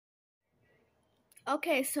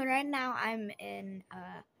Okay, so right now I'm in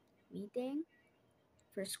a meeting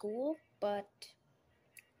for school, but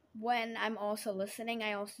when I'm also listening,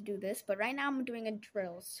 I also do this. But right now I'm doing a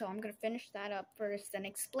drill, so I'm gonna finish that up first and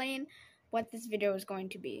explain what this video is going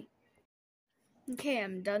to be. Okay,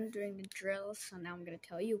 I'm done doing the drill, so now I'm gonna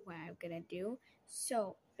tell you what I'm gonna do.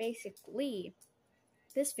 So basically,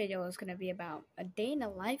 this video is gonna be about a day in a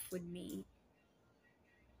life with me.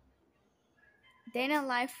 Day in a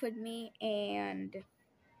life with me, and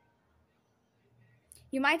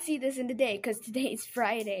you might see this in the day because today is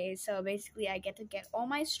Friday, so basically I get to get all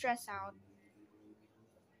my stress out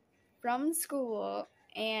from school,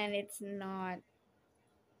 and it's not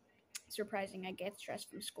surprising I get stressed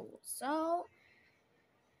from school. So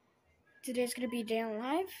today's gonna be a day in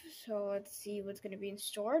life, so let's see what's gonna be in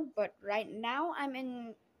store. But right now I'm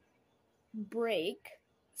in break,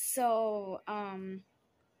 so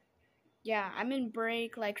yeah, I'm in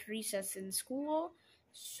break, like recess in school.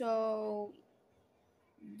 So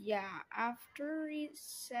yeah, after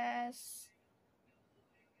recess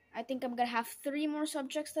I think I'm gonna have 3 more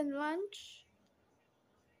subjects than lunch.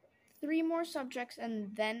 3 more subjects,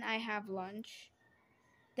 and then I have lunch.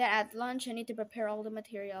 Then at lunch, I need to prepare all the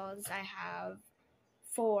materials I have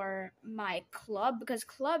for my club, because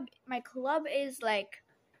my club is like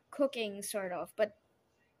cooking sort of. But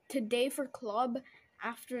today for club,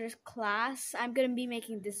 after class, I'm gonna be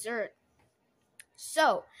making dessert.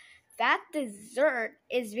 So that dessert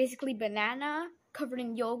is basically banana covered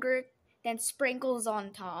in yogurt, then sprinkles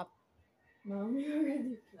on top. Mom, you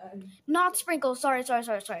already planned. Not sprinkles, sorry.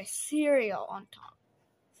 Cereal on top.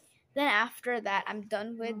 Then after that, I'm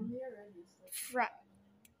done with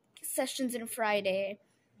sessions on Friday.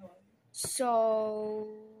 So,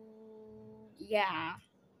 yeah.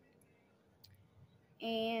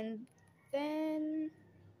 And then,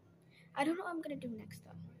 I don't know what I'm going to do next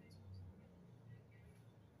though.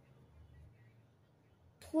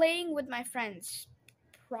 Playing with my friends,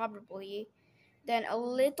 probably. Then a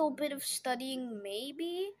little bit of studying,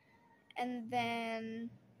 maybe. And then,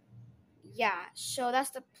 yeah. So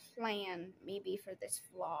that's the plan, maybe, for this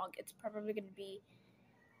vlog. It's probably going to be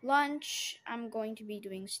lunch. I'm going to be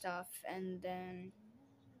doing stuff, and then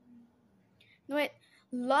no wait,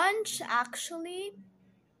 lunch actually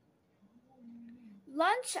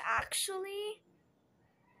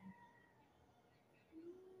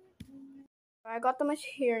I got the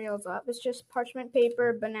materials up. It's just parchment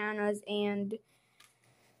paper, bananas, and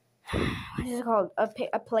what is it called,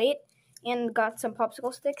 a plate, and got some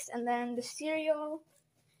popsicle sticks. And then the cereal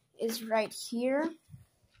is right here.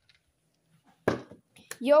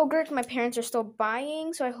 Yogurt my parents are still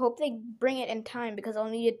buying, so I hope they bring it in time because I'll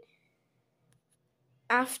need it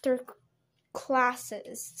after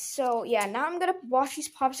classes. So yeah, now I'm gonna wash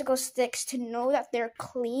these popsicle sticks to know that they're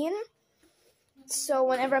clean. So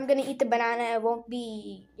whenever I'm gonna eat the banana, it won't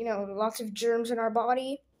be, lots of germs in our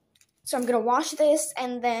body. So I'm gonna wash this,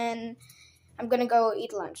 and then I'm gonna go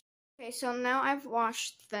eat lunch. Okay, so now I've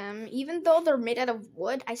washed them. Even though they're made out of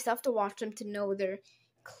wood, I still have to wash them to know they're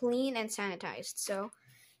clean and sanitized. So I'm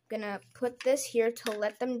gonna put this here to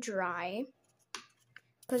let them dry.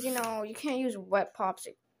 Because, you can't use wet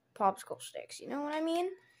popsicle sticks, you know what I mean?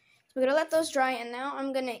 So we're gonna let those dry, and now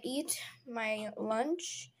I'm gonna eat my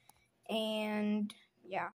lunch, and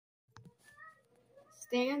yeah.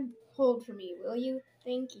 Hold for me, will you?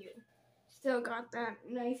 Thank you. Still got that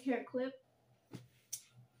nice hair clip.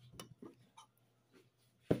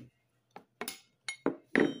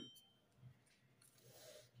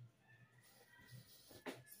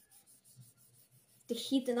 To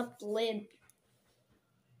heating up the lid.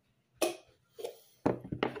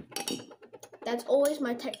 That's always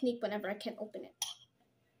my technique whenever I can't open it.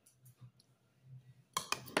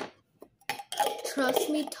 Trust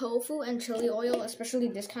me, tofu and chili oil, especially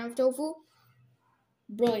this kind of tofu,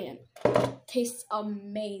 brilliant. Tastes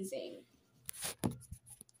amazing.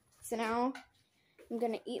 So now I'm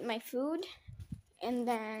gonna eat my food, and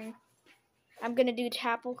then I'm gonna do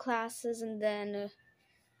chapel classes, and then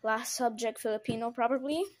last subject Filipino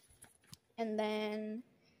probably, and then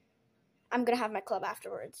I'm gonna have my club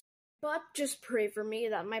afterwards. But just pray for me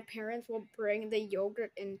that my parents will bring the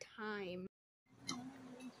yogurt in time.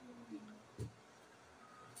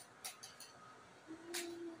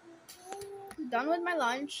 Done with my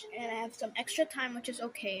lunch, and I have some extra time, which is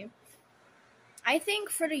okay. I think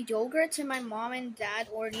for the yogurt, and my mom and dad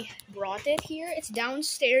already brought it here. It's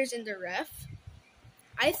downstairs in the ref.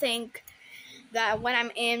 I think that when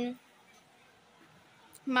I'm in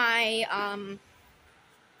my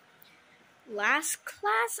last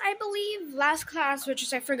class, which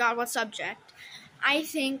is I forgot what subject, I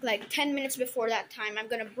think like 10 minutes before that time, I'm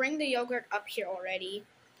gonna bring the yogurt up here already.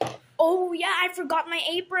 Oh yeah, I forgot my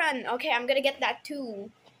apron. Okay, I'm gonna get that too.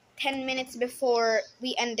 10 minutes before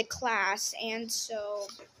we end the class, and so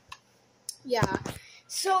yeah.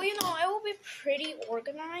 So I will be pretty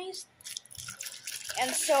organized,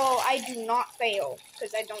 and so I do not fail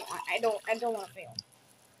because I don't want to fail.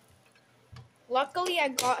 Luckily, I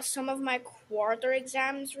got some of my quarter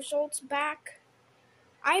exams results back.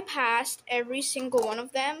 I passed every single one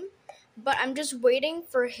of them, but I'm just waiting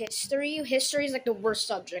for history. History is like the worst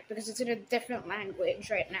subject because it's in a different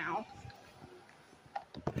language right now.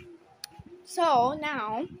 So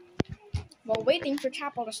now, while waiting for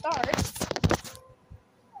chapel to start,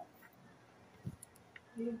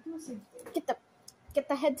 get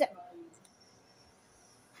the headset.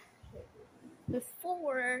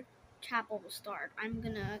 Before chapel will start, I'm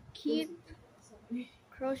gonna keep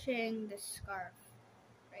crocheting this scarf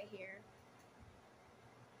right here.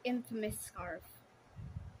 Infamous scarf.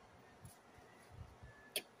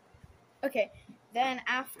 Okay, then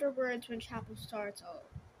afterwards when chapel starts, I'll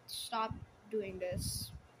stop doing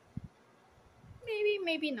this.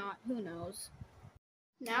 Maybe not, who knows.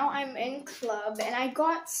 Now I'm in club and I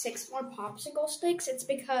got 6 more popsicle sticks. It's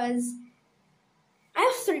because I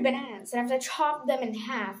have 3 bananas and I have to chop them in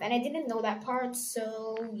half and I didn't know that part,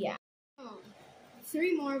 so yeah.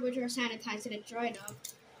 3 more which are sanitized and dried up.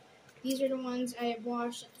 These are the ones I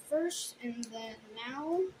washed at first and then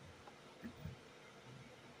now.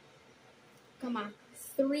 Come on.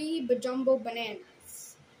 3 bajumbo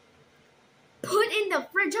bananas. Put in the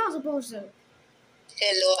fridge, I was supposed to.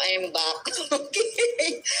 Hello, I'm back.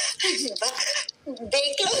 Okay, I'm back.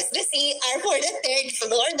 They closed the CR for the 3rd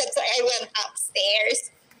floor. That's why I went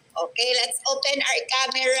upstairs. Okay, let's open our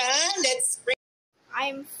camera. Let's bring.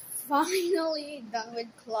 I'm finally done with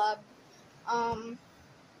club.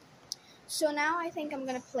 So now I think I'm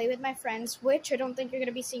gonna play with my friends, which I don't think you're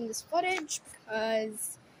gonna be seeing this footage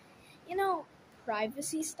because,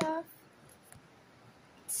 privacy stuff.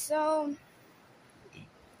 So,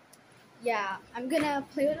 yeah, I'm gonna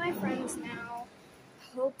play with my friends now.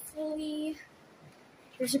 Hopefully,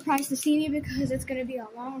 you're surprised to see me because it's gonna be a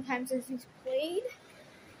long time since we've played.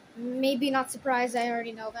 Maybe not surprised, I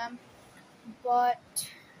already know them. But,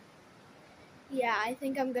 yeah, I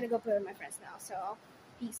think I'm gonna go play with my friends now, so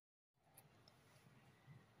peace.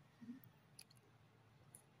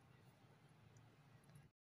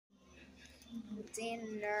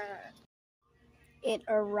 Dinner. It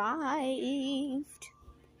arrived.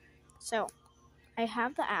 So, I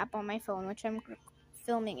have the app on my phone, which I'm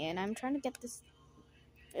filming in. I'm trying to get this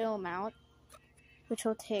film out, which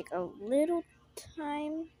will take a little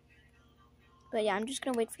time. But yeah, I'm just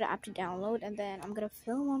going to wait for the app to download, and then I'm going to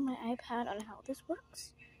film on my iPad on how this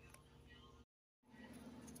works.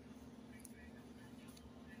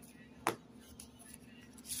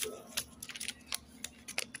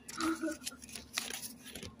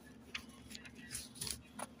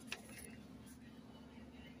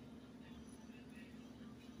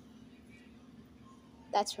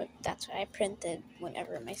 That's what I printed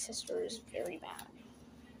whenever my sister is very mad.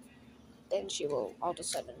 Then she will all of a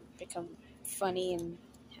sudden become funny and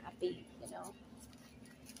happy,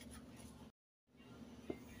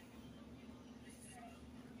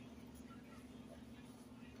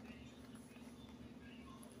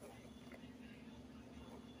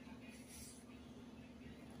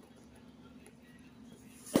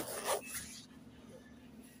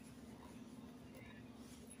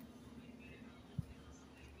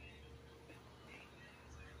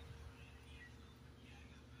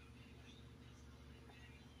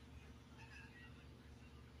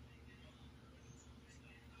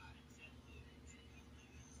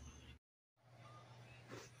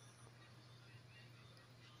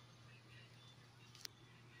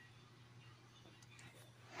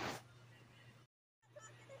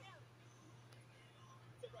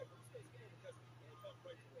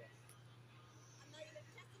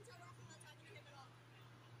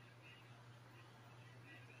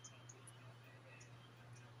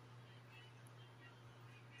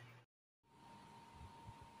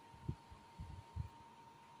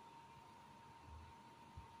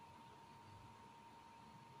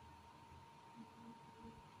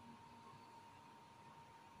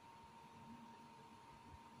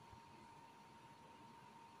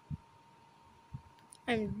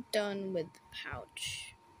 I'm done with the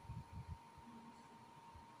pouch.